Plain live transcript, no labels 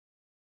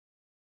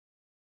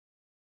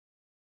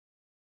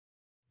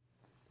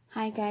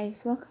Hi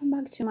guys, welcome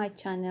back to my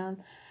channel.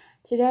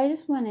 Today I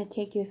just want to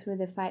take you through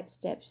the 5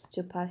 steps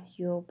to pass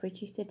your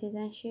British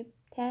citizenship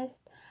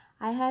test.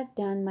 I have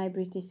done my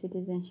British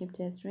citizenship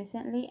test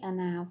recently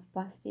and I have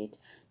passed it.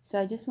 So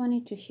I just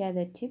wanted to share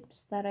the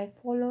tips that I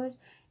followed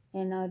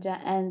in order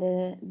and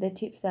the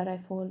tips that I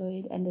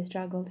followed and the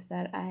struggles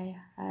that I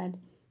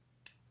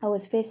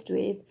was faced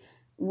with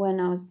when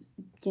I was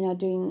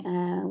doing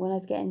when I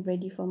was getting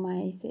ready for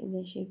my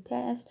citizenship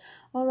test,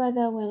 or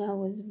rather when I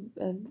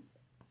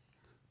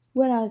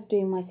was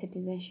doing my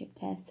citizenship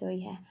test. So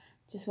yeah,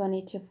 I just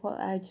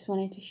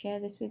wanted to share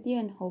this with you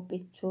and hope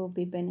it will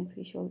be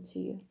beneficial to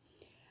you.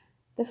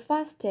 The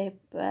first step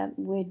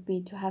would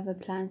be to have a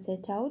plan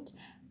set out.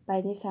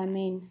 By this I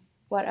mean,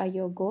 what are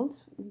your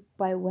goals?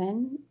 By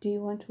when do you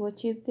want to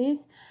achieve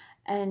this?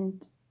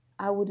 And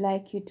I would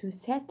like you to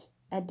set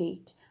a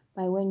date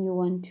by when you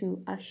want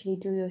to actually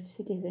do your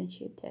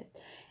citizenship test.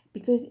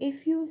 Because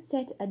if you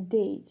set a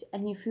date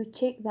and if you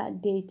check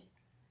that date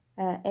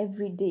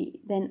every day,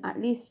 then at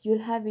least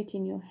you'll have it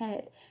in your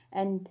head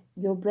and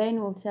your brain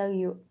will tell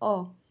you,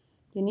 oh,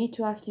 you need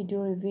to actually do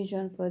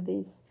revision for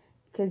this,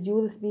 because you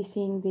will be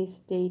seeing this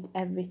date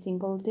every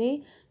single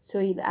day, so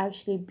you'll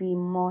actually be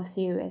more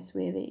serious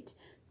with it.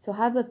 So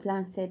have a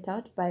plan set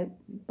out by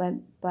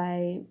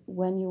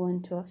when you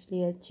want to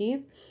actually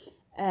achieve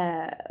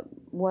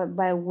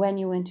by when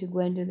you want to go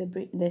and do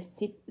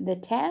the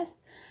test,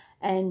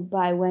 and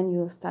by when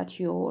you'll start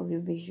your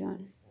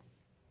revision.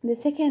 The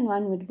second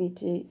one would be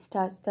to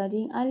start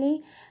studying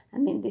early. I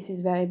mean, this is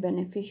very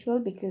beneficial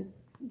because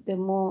the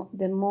more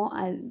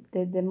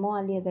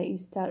earlier that you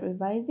start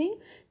revising,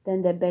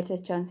 then the better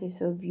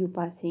chances of you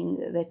passing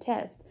the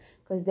test,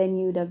 because then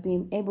you would have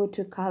been able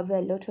to cover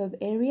a lot of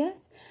areas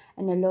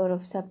and a lot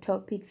of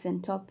subtopics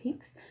and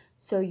topics,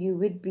 so you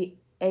would be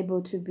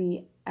able to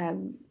be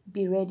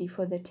ready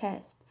for the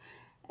test.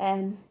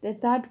 And the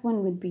third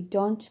one would be,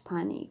 don't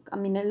panic. I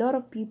mean, a lot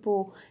of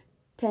people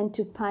tend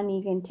to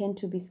panic and tend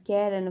to be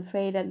scared and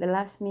afraid at the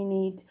last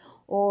minute,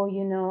 or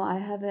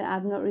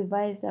I've not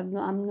revised, I'm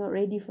not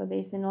ready for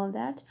this and all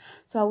that.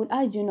 So I would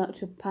urge you not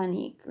to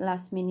panic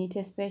last minute,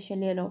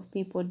 especially a lot of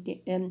people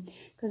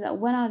because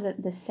when I was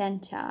at the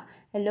center,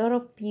 a lot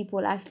of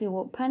people actually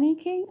were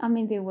panicking. I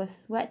mean, they were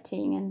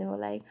sweating and they were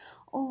like,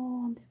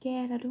 oh, I'm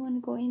scared, I don't want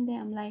to go in there.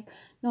 I'm like,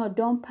 no,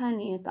 don't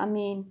panic. I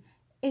mean,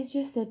 it's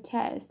just a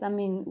test. I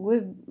mean,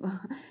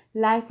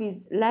 life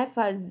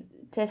has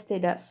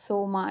tested us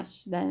so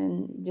much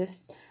than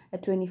just a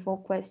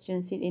 24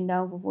 question sitting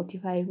down for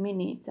 45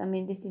 minutes. I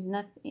mean, this is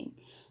nothing.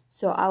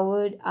 So I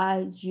would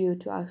urge you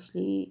to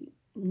actually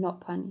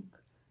not panic.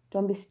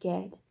 Don't be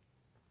scared.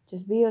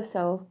 Just be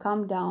yourself,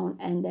 calm down,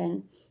 and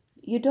then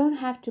you don't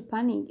have to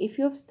panic. If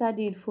you've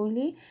studied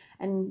fully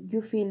and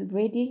you feel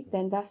ready,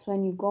 then that's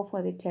when you go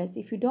for the test.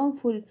 If you don't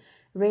feel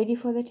ready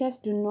for the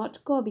test, do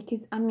not go,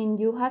 because I mean,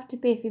 you have to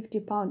pay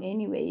 £50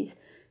 anyways.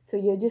 So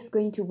you're just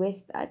going to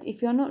waste that.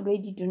 If you're not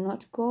ready, do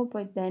not go.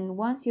 But then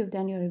once you've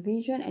done your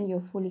revision and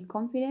you're fully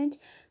confident,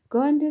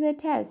 go and do the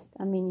test.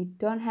 I mean, you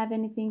don't have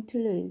anything to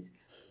lose.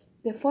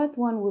 The fourth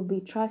one will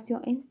be, trust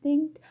your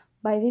instinct.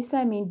 By this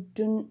I mean,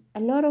 a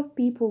lot of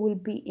people will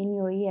be in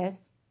your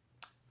ears.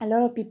 A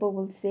lot of people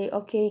will say,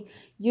 okay,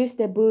 use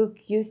the book,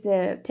 use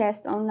the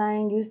test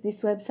online, use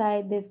this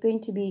website. There's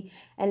going to be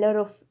a lot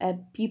of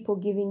people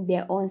giving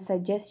their own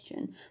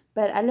suggestion,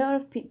 but a lot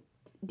of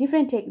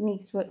different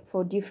techniques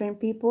for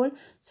different people.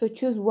 So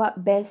choose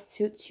what best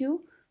suits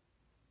you.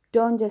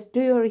 Don't just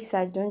do your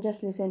research, don't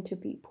just listen to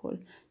people.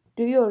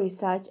 Do your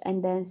research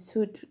and then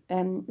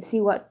see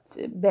what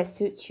best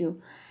suits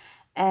you.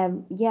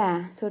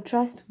 Yeah, so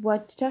trust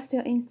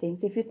your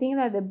instincts. If you think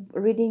that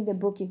reading the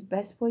book is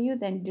best for you,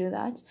 then do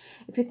that.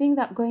 If you think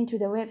that going to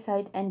the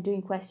website and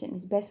doing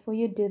questions is best for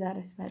you, do that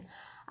as well.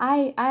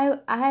 I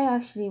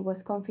actually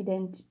was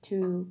confident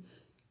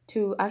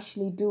to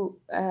actually do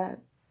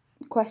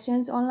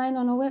questions online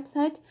on a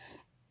website.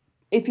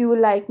 If you would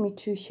like me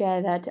to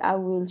share that, I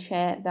will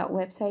share that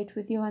website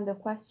with you, and the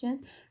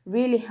questions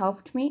really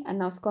helped me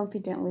and I was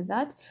confident with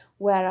that.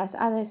 Whereas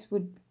others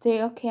would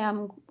say, okay,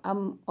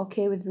 I'm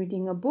okay with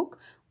reading a book,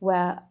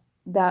 where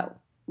that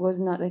was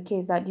not the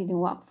case. That didn't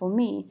work for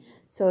me.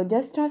 So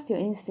just trust your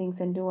instincts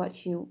and do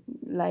what you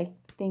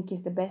think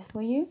is the best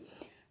for you.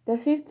 The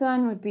fifth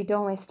one would be,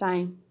 don't waste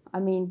time. I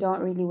mean,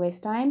 don't really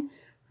waste time.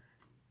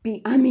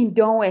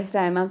 Don't waste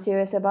time. I'm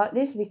serious about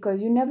this,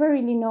 because you never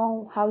really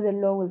know how the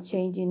law will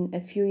change in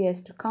a few years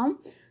to come.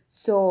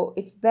 So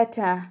it's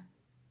better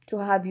to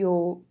have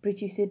your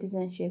British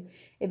citizenship.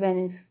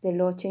 Even if the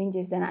law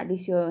changes, then at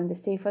least you're on the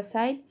safer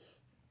side.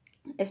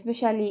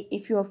 Especially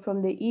if you're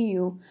from the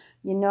EU,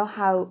 you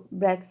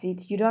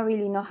don't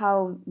really know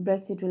how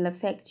Brexit will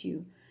affect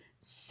you.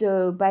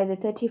 So by the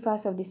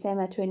 31st of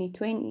December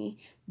 2020,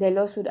 the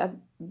laws would have,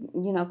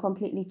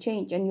 completely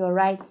changed, and your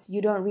rights,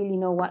 you don't really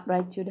know what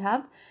rights you'd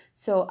have.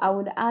 So I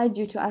would urge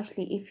you to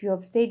actually, if you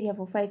have stayed here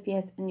for 5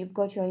 years and you've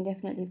got your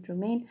indefinite leave to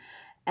remain,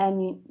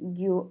 and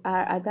you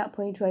are at that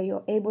point where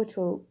you're able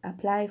to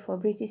apply for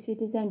British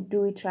citizen,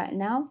 do it right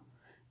now.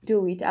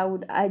 do it. I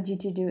would urge you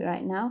to do it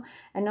right now.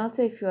 And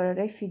also, if you're a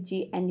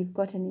refugee and you've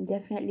got an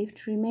indefinite leave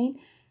to remain,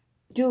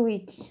 do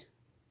it.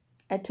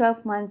 At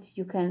 12 months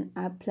you can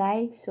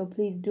apply, so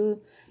please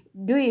do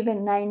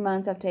even 9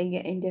 months after you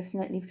get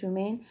indefinite leave to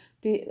remain.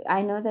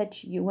 I know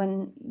that you,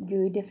 when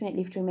you indefinite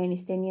leave to remain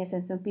is 10 years,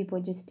 and some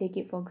people just take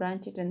it for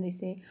granted and they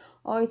say,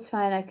 oh, it's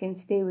fine, I can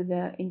stay with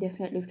the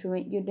indefinite leave to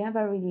remain. You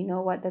never really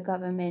know what the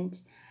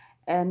government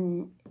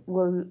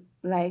will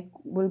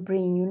will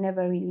bring. You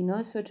never really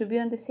know. So to be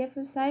on the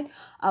safer side,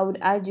 I would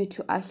urge you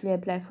to actually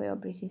apply for your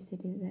British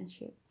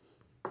citizenship.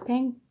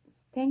 thanks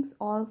thanks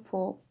all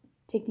for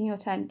taking your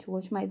time to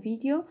watch my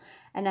video,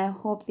 and I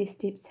hope these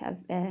tips have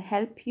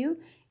helped you.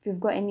 If you've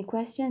got any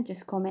questions,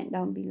 just comment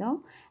down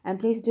below, and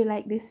please do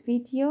like this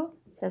video,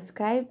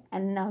 subscribe,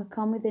 and I'll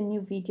come with a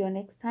new video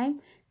next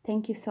time.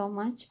 Thank you so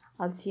much.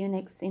 I'll see you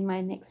next in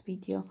my next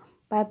video.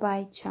 Bye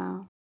bye.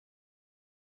 Ciao.